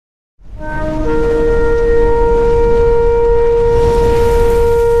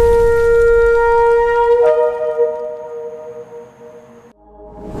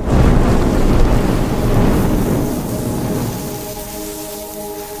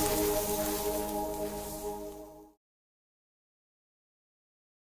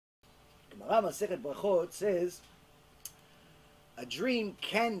Gemara Masechet Brachot says a dream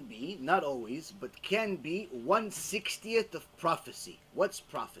can be, not always, but can be 1/60th of prophecy. What's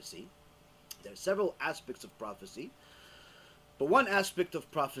prophecy? There are several aspects of prophecy, but one aspect of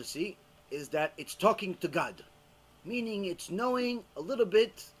prophecy is that it's talking to God, meaning it's knowing a little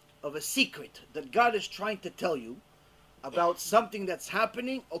bit of a secret that God is trying to tell you about something that's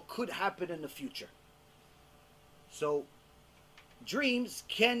happening or could happen in the future. So dreams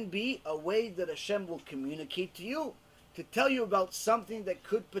can be a way that Hashem will communicate to you, to tell you about something that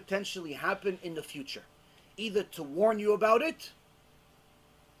could potentially happen in the future, either to warn you about it,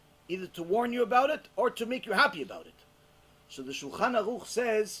 or to make you happy about it. So the Shulchan Aruch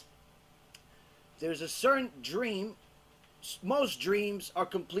says there's a certain dream. Most dreams are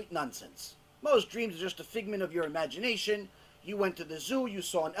complete nonsense. Most dreams are just a figment of your imagination. You went to the zoo, you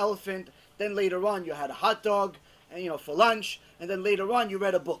saw an elephant, then later on you had a hot dog, and for lunch, and then later on you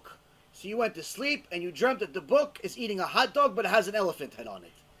read a book. So you went to sleep and you dreamt that the book is eating a hot dog, but it has an elephant head on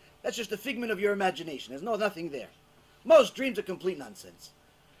it. That's just a figment of your imagination. There's nothing there. Most dreams are complete nonsense.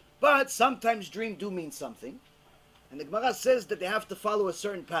 But sometimes dreams do mean something. And the Gemara says that they have to follow a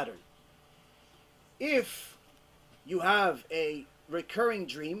certain pattern. If you have a recurring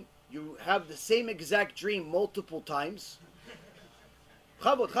dream, you have the same exact dream multiple times.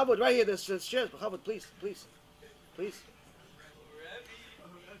 Chavod, right here, there's chairs. Chavod, please.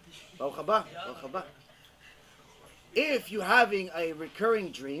 Baruch haba. If you're having a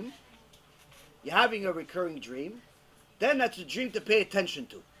recurring dream, then that's a dream to pay attention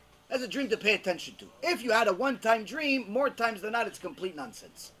to. If you had a one-time dream, more times than not, it's complete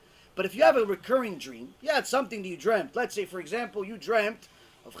nonsense. But if you have a recurring dream, it's something that you dreamt. Let's say, for example, you dreamt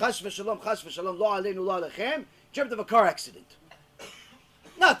of chas v'shalom, lo aleinu, lo alechem, dreamt of a car accident.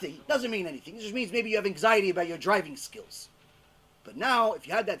 Nothing. Doesn't mean anything. It just means maybe you have anxiety about your driving skills. But now, if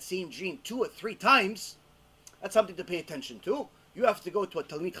you had that same dream 2 or 3 times, that's something to pay attention to. You have to go to a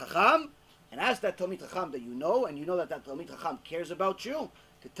Talmid Chacham and ask that Talmid Chacham that you know, and you know that that Talmid Chacham cares about you,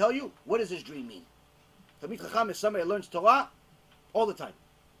 to tell you, what does this dream mean? Talmid Chacham is somebody who learns Torah all the time.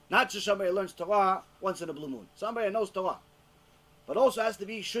 Not just somebody who learns Torah once in a blue moon. Somebody who knows Torah. But also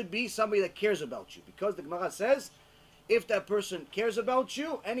should be somebody that cares about you. Because the Gemara says, if that person cares about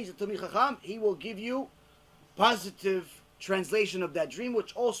you, and he's a Talmid Chacham, he will give you positive translation of that dream,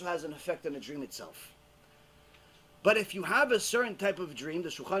 which also has an effect on the dream itself. But if you have a certain type of dream, the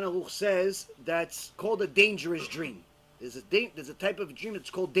Shulchan Aruch says that's called a dangerous dream. There's a type of dream that's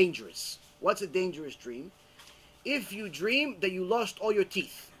called dangerous. What's a dangerous dream? If you dream that you lost all your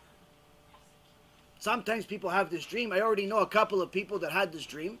teeth. Sometimes people have this dream. I already know a couple of people that had this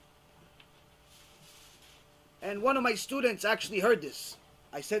dream. And one of my students actually heard this.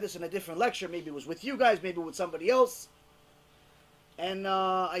 I said this in a different lecture. Maybe it was with you guys, maybe with somebody else. And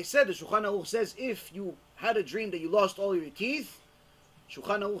I said, the Shulchan Aruch says, if you had a dream that you lost all your teeth,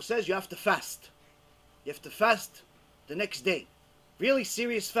 Shulchan Aruch says you have to fast. You have to fast the next day. Really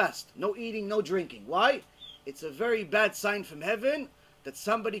serious fast. No eating, no drinking. Why? It's a very bad sign from heaven that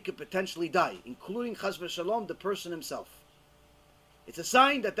somebody could potentially die, including chas v'shalom, the person himself. It's a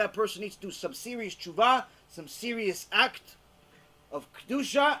sign that that person needs to do some serious tshuva, some serious act of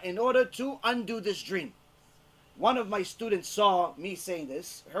kedusha in order to undo this dream. One of my students saw me saying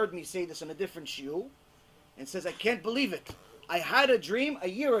this, heard me say this in a different shiur, and says, I can't believe it. I had a dream a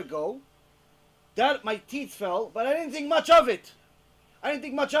year ago that my teeth fell, but I didn't think much of it.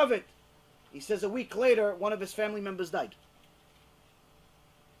 He says a week later, one of his family members died.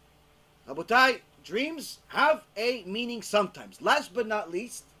 Rabotai, dreams have a meaning sometimes. Last but not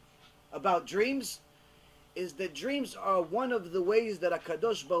least, about dreams, is that dreams are one of the ways that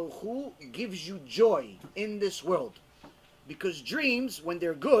HaKadosh Baruch Hu gives you joy in this world. Because dreams, when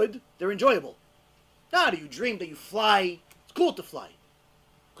they're good, they're enjoyable. Now, do you dream that you fly? It's cool to fly.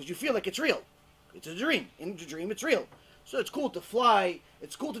 Because you feel like it's real. It's a dream. In the dream, it's real. So it's cool to fly.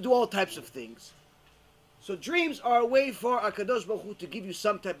 It's cool to do all types of things. So dreams are a way for HaKadosh Baruch Hu to give you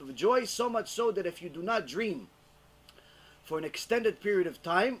some type of joy. So much so that if you do not dream for an extended period of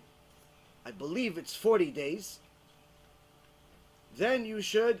time, I believe it's 40 days, then you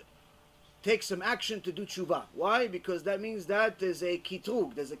should take some action to do tshuva. Why? Because that means that there's a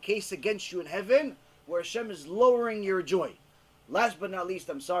kitrug, there's a case against you in heaven where Hashem is lowering your joy. Last but not least,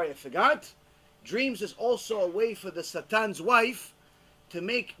 I'm sorry I forgot, dreams is also a way for the Satan's wife to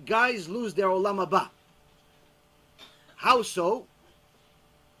make guys lose their olam haba. How so?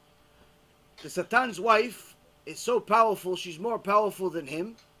 The Satan's wife is so powerful, she's more powerful than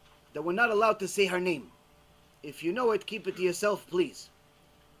him, that we're not allowed to say her name. If you know it, keep it to yourself, please.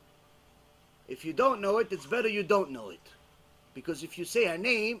 If you don't know it, it's better you don't know it. Because if you say her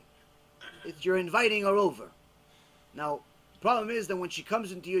name, You're inviting her over. Now, the problem is that when she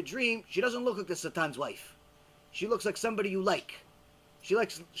comes into your dream, she doesn't look like the Satan's wife. She looks like somebody you like. She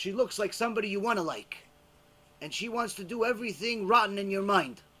looks like somebody you want to like. And she wants to do everything rotten in your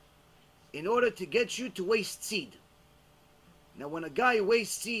mind in order to get you to waste seed. Now, when a guy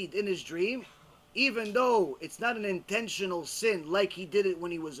wastes seed in his dream, even though it's not an intentional sin like he did it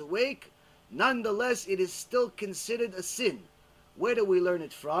when he was awake, nonetheless, it is still considered a sin. Where do we learn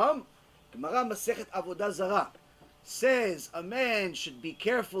it from? Gemara Masechet Avodah Zarah says a man should be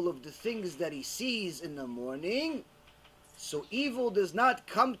careful of the things that he sees in the morning, so evil does not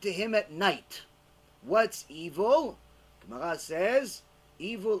come to him at night. What's evil? Gemara says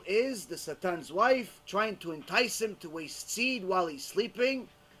evil is the Satan's wife trying to entice him to waste seed while he's sleeping.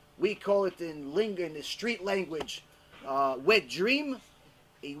 We call it in the street language, wet dream.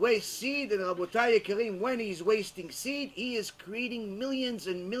 He wastes seed, and Rabotai Yekarim, when he's wasting seed, he is creating millions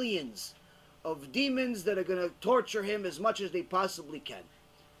and millions of demons that are going to torture him as much as they possibly can.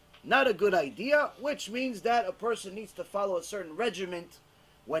 Not a good idea, which means that a person needs to follow a certain regiment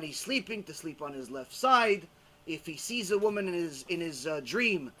when he's sleeping, to sleep on his left side. If he sees a woman in his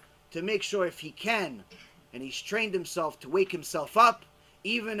dream, to make sure if he can, and he's trained himself to wake himself up,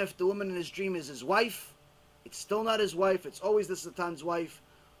 even if the woman in his dream is his wife, it's still not his wife, it's always the Satan's wife.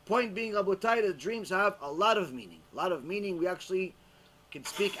 Point being, Rabotai, the dreams have a lot of meaning. A lot of meaning. We actually can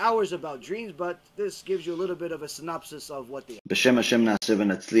speak hours about dreams, but this gives you a little bit of a synopsis of what they are. B'Shem Hashem Na'aseh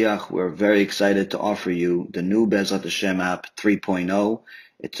V'Natzliach, we're very excited to offer you the new Bezalel Hashem app 3.0.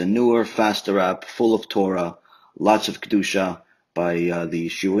 It's a newer, faster app, full of Torah, lots of Kedusha by the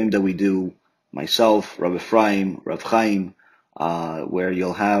shiurim that we do, myself, Rabbi Ephraim, Rav Chaim, where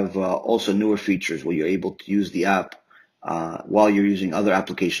you'll have also newer features where you're able to use the app while you're using other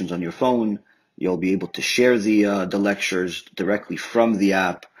applications on your phone. You'll be able to share the lectures directly from the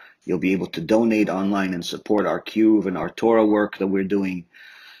app. You'll be able to donate online and support our Cube and our Torah work that we're doing.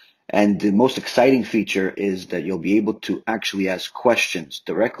 And the most exciting feature is that you'll be able to actually ask questions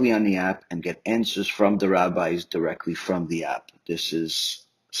directly on the app and get answers from the rabbis directly from the app. This is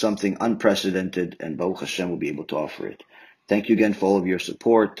something unprecedented, and Baruch Hashem will be able to offer it. Thank you again for all of your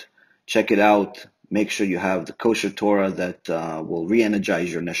support. Check it out. Make sure you have the kosher Torah that will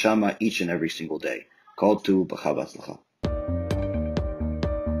re-energize your neshama each and every single day. Call to B'chava Tzlacha.